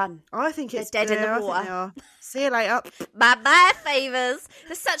think they're done. I think it's dead in the water. I think they are. See you later. Bye favours.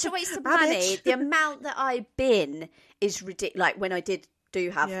 There's such a waste of money. The amount that I bin is ridiculous. Like when I do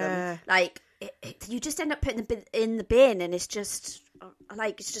have them, like you just end up putting them in the bin, and it's just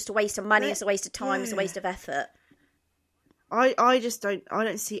like it's just a waste of money. It's a waste of time. It's a waste of effort. I just don't. I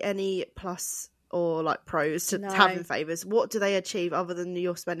don't see any plus or like pros to having favours. What do they achieve other than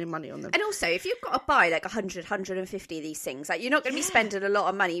you're spending money on them? And also, if you've got to buy like 100, 150 of these things, like you're not going to be spending a lot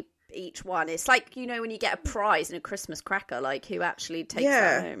of money each one. It's like, you know, when you get a prize in a Christmas cracker, like who actually takes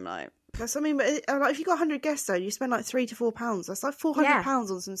that home, like. That's, I mean, but like if you got 100 guests though, you spend like £3 to £4. That's like £400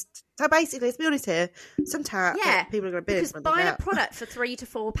 on some. So basically, let's be honest here, some tat. Yeah, people are going to bid. Because buying a product for £3 to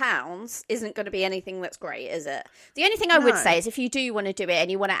 £4 isn't going to be anything that's great, is it? The only thing I would say is if you do want to do it and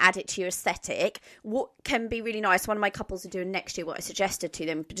you want to add it to your aesthetic, what can be really nice. One of my couples are doing next year. What I suggested to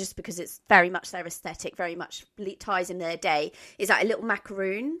them, just because it's very much their aesthetic, very much ties in their day, is like a little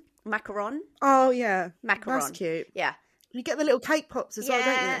macaron. Oh yeah, macaron. That's cute. Yeah. You get the little cake pops as well, don't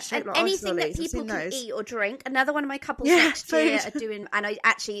you? That shape like anything that people can eat or drink. Another one of my couples next year are doing, and I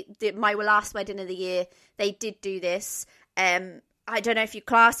actually did my last wedding of the year. They did do this. I don't know if you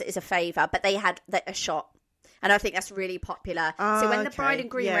class it as a favour, but they had a shot, and I think that's really popular. So when the bride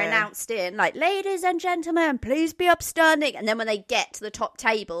and groom are announced in, like, ladies and gentlemen, please be upstanding, and then when they get to the top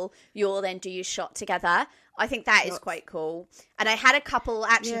table, you'll then do your shot together. I think that is quite cool. And I had a couple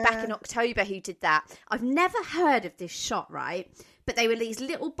actually back in October who did that. I've never heard of this shot, right? but they were these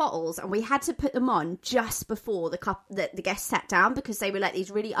little bottles, and we had to put them on just before the guests sat down, because they were like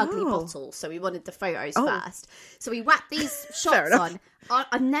these really ugly bottles, so we wanted the photos first. So we whacked these shots on.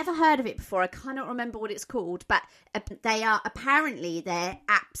 I've never heard of it before. I cannot remember what it's called, but they're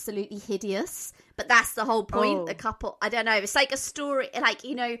absolutely hideous. But that's the whole point. The couple, I don't know, it's like a story, like,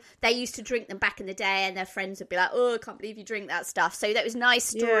 you know, they used to drink them back in the day, and their friends would be like, oh, I can't believe you drink that stuff. So that was a nice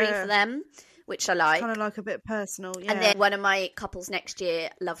story for them, which I like. Kind of like a bit personal, yeah. And then one of my couples next year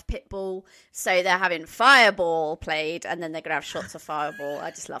love Pitbull, so they're having Fireball played, and then they're going to have shots of Fireball.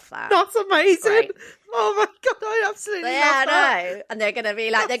 I just love that. That's amazing. Oh my God, I absolutely love that. I know. And they're going to be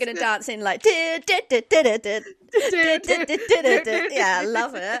like, they're going to dance in like, yeah, I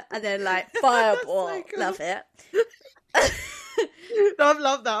love it. And then like Fireball, so cool. Love it. I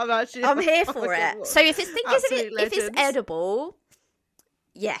love that. I'm here for it. God. So if it's edible,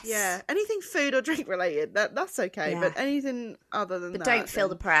 yes. Yeah, anything food or drink related, that's okay. Yeah. But anything other than that. But don't feel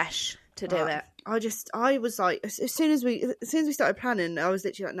the pressure to do it. I was like, as soon as we started planning, I was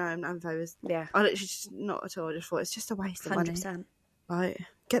literally like, no, I'm favours. Yeah. I literally just, not at all. I just thought it's just a waste of 100%. money. Right.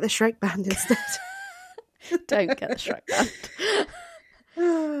 Get the Shrek band instead. Don't get the Shrek band.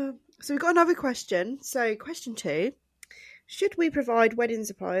 So we've got another question. So question 2. Should we provide wedding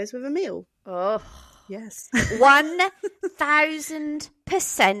suppliers with a meal? Oh. Yes.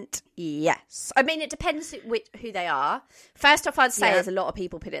 1000% yes. I mean, it depends who they are. First off, I'd say there's a lot of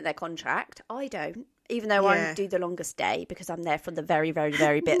people put it in their contract. I don't. Even though I do the longest day, because I'm there from the very, very,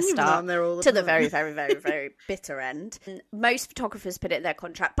 very bitter start to the very, very, very, very bitter end. And most photographers put it in their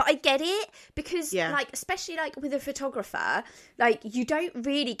contract, but I get it, because like, especially like with a photographer, like you don't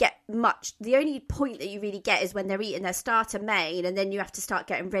really get much. The only point that you really get is when they're eating their starter main, and then you have to start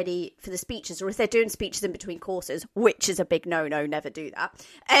getting ready for the speeches, or if they're doing speeches in between courses, which is a big no, never do that.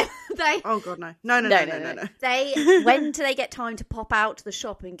 Oh God, no. When do they get time to pop out to the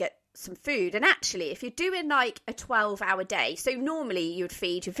shop and get some food? And actually, if you're doing like a 12-hour day, so normally you would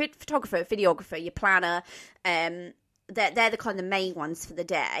feed your photographer, videographer, your planner, they're the kind of main ones for the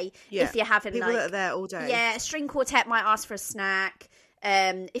day. If you're having people that are there all day, a string quartet might ask for a snack.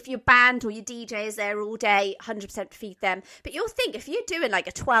 If your band or your DJ is there all day, 100% feed them. But you'll think, if you're doing like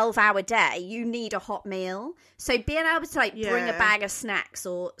a 12-hour day, you need a hot meal. So being able to like bring a bag of snacks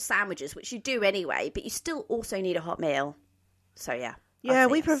or sandwiches, which you do anyway, but you still also need a hot meal. So yeah. Yeah,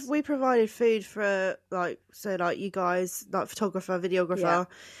 we provided food for you guys, like photographer, videographer,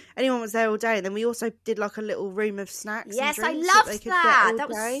 anyone was there all day, and then we also did like a little room of snacks. Yes, and drinks I loved that. That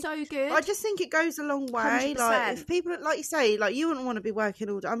was so good. I just think it goes a long way. 100%. Like if people, like you say, like you wouldn't want to be working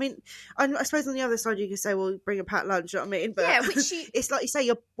all day. I mean, I suppose on the other side you could say, well, bring a packed lunch. You know what I mean? But it's like you say,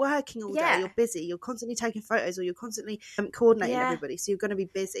 you're working all day, you're busy, you're constantly taking photos, or you're constantly coordinating everybody, so you're going to be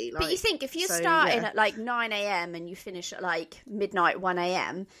busy. Like, but you think if you're starting at like 9 a.m. and you finish at like midnight, 1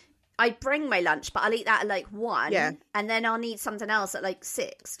 a.m. I bring my lunch, but I'll eat that at like 1, and then I'll need something else at like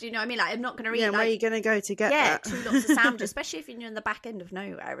 6. Do you know what I mean? Like, I'm not going to eat. Yeah, where are you going to go to get that? 2 lots of sandwiches, especially if you're in the back end of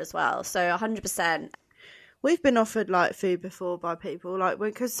nowhere as well. So 100%. We've been offered like food before by people, like,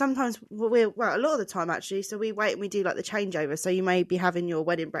 because sometimes a lot of the time actually. So we wait and we do like the changeover. So you may be having your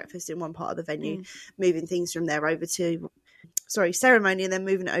wedding breakfast in one part of the venue, moving things from there over to, ceremony, and then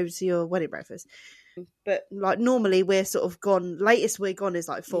moving it over to your wedding breakfast. But like normally we're sort of gone, latest we're gone is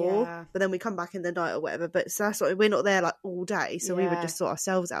like 4, but then we come back in the night or whatever. But so that's we're not there like all day, so we would just sort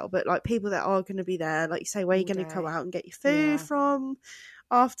ourselves out. But like people that are going to be there, like you say, where are you going to come out and get your food from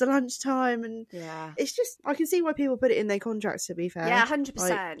after lunchtime? And it's just, I can see why people put it in their contracts, to be fair. 100%.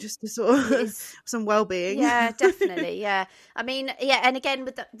 Like, just to sort of some well-being. Yeah, definitely. I mean, and again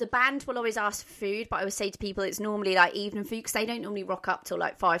with the band will always ask for food, but I would say to people it's normally like evening food, because they don't normally rock up till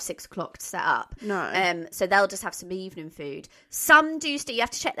like 5-6 o'clock to set up. No. So they'll just have some evening food. Some do still, you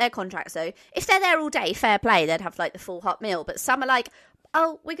have to check their contracts though. If they're there all day, fair play, they'd have like the full hot meal. But some are like,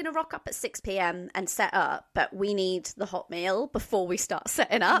 oh, we're going to rock up at 6 p.m. and set up, but we need the hot meal before we start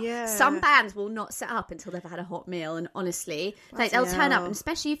setting up. Yeah. Some bands will not set up until they've had a hot meal, and honestly, like they'll turn up, and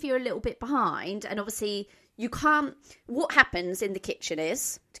especially if you're a little bit behind, and obviously you can't, what happens in the kitchen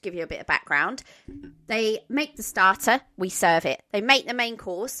is, to give you a bit of background, they make the starter, we serve it. They make the main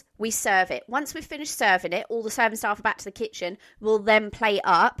course, we serve it. Once we've finished serving it, all the serving staff are back to the kitchen, we'll then plate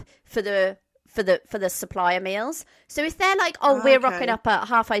up for the supplier meals. So if they're like, we're rocking up at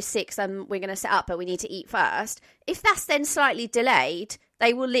 6:30 and we're going to set up, but we need to eat first, if that's then slightly delayed,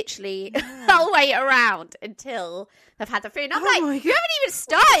 they will literally they'll wait around until have had the food. And I'm Oh like, my you God. haven't even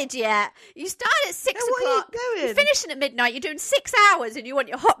started yet. You started at 6 What are o'clock. you doing? You're finishing at midnight. You're doing 6 hours and you want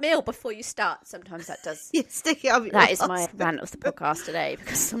your hot meal before you start. Sometimes that does. You stick it up your That is arse. my rant of the podcast today,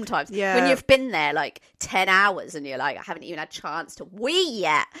 because sometimes Yeah. when you've been there like 10 hours and you're like, I haven't even had a chance to wee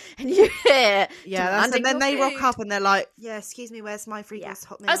yet, and you're here and then they rock food. up and they're like, yeah, excuse me, where's my free course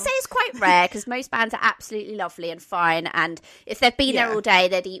hot meal? I'd say it's quite rare because most bands are absolutely lovely and fine, and if they've been there all day,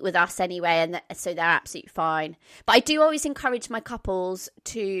 they'd eat with us anyway, and so they're absolutely fine. But I do always encourage my couples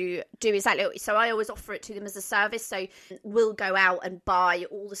to do exactly so. I always offer it to them as a service. So we'll go out and buy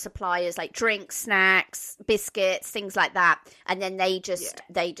all the suppliers, like drinks, snacks, biscuits, things like that, and then they just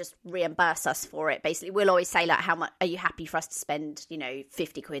reimburse us for it. Basically, we'll always say like, how much are you happy for us to spend?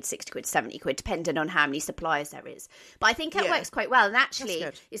 50 quid, 60 quid, 70 quid, depending on how many suppliers there is. But I think it works quite well, and actually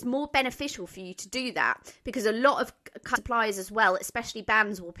it's more beneficial for you to do that, because a lot of suppliers as well, especially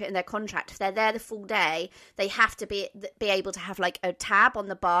bands, will put in their contract, if they're there the full day, they have to be able to have like a tab on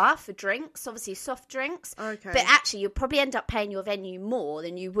the bar for drinks, obviously soft drinks. Okay. But actually you'll probably end up paying your venue more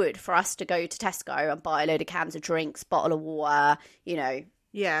than you would for us to go to Tesco and buy a load of cans of drinks, bottle of water,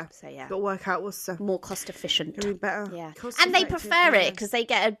 Yeah. So yeah, got to work out what's more cost efficient. Gonna be better. Yeah, Cost and they effective, prefer it yeah. because they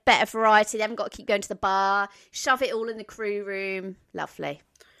get a better variety. They haven't got to keep going to the bar, shove it all in the crew room. Lovely.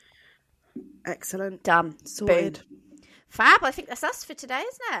 Excellent. Done. Sorted. Boom. Fab. I think that's us for today,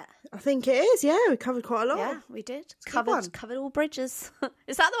 isn't it? I think it is. Yeah, we covered quite a lot. Yeah, we did. a good one. Covered all bridges.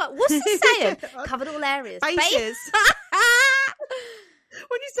 Is that the one? What's the saying? Covered all areas. Bases.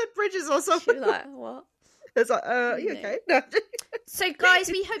 When you said bridges or She something, was like, what? it's like, you okay? No. So, guys,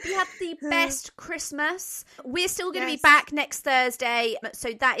 we hope you have the best Christmas. We're still going to be Yes. back next Thursday.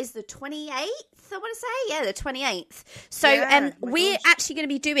 So that is the 28th, I want to say. Yeah, the 28th. So Yeah, my we're gosh. actually going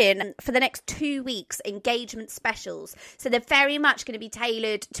to be doing, for the next 2 weeks, engagement specials. So they're very much going to be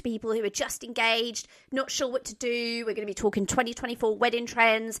tailored to people who are just engaged, not sure what to do. We're going to be talking 2024 wedding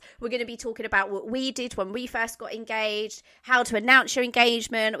trends. We're going to be talking about what we did when we first got engaged, how to announce your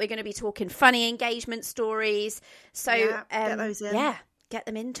engagement. We're going to be talking funny engagement stories. So get those in. yeah, get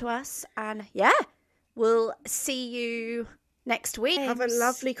them into us, and yeah, we'll see you next week. Have a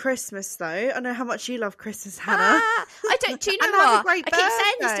lovely Christmas, though. I know how much you love Christmas, Hannah. I don't. Do you know And have a what? great I keep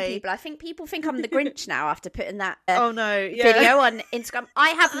saying this to birthday. people. I think people think I'm the Grinch now after putting that Oh no, yeah. video on Instagram. I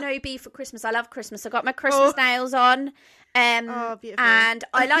have no beef for Christmas. I love Christmas. I got my Christmas nails on, beautiful. and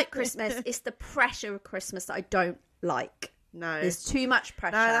I like Christmas. It's the pressure of Christmas that I don't like. No, There's too much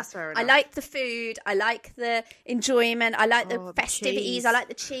pressure. No, that's fair I enough. like the food. I like the enjoyment. I like the the festivities. cheese. I like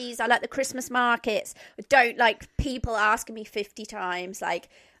the cheese. I like the Christmas markets. I don't like people asking me 50 times, like,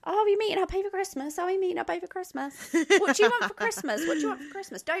 oh, are we meeting up over Christmas? Are we meeting up over Christmas? What do you want for Christmas? What do you want for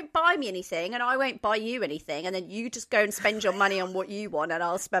Christmas? Don't buy me anything and I won't buy you anything. And then you just go and spend your money on what you want and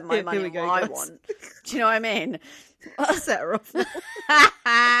I'll spend my money Here on we go, what I guys. want. Do you know what I mean? set her off.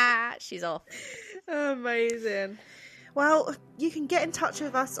 She's off. Amazing. Well, you can get in touch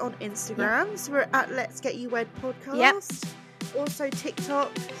with us on Instagram. So we're at Let's Get You Wed Podcast. Yep. Also TikTok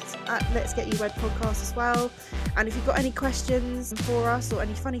at Let's Get You Wed Podcast as well. And if you've got any questions for us or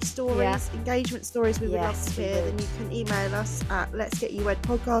any funny stories, engagement stories we would love to hear, then you can email us at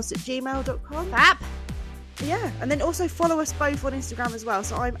letsgetyouwedpodcast@gmail.com. Fab. Yeah, and then also follow us both on Instagram as well.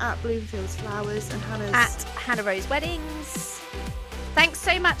 So I'm at Bloomfields Flowers and Hannah's At Hannah Rose Weddings. Thanks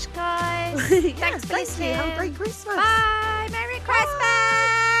so much, guys. Yeah, Thanks for thank listening. you. Have a great Christmas. Bye. Merry Christmas.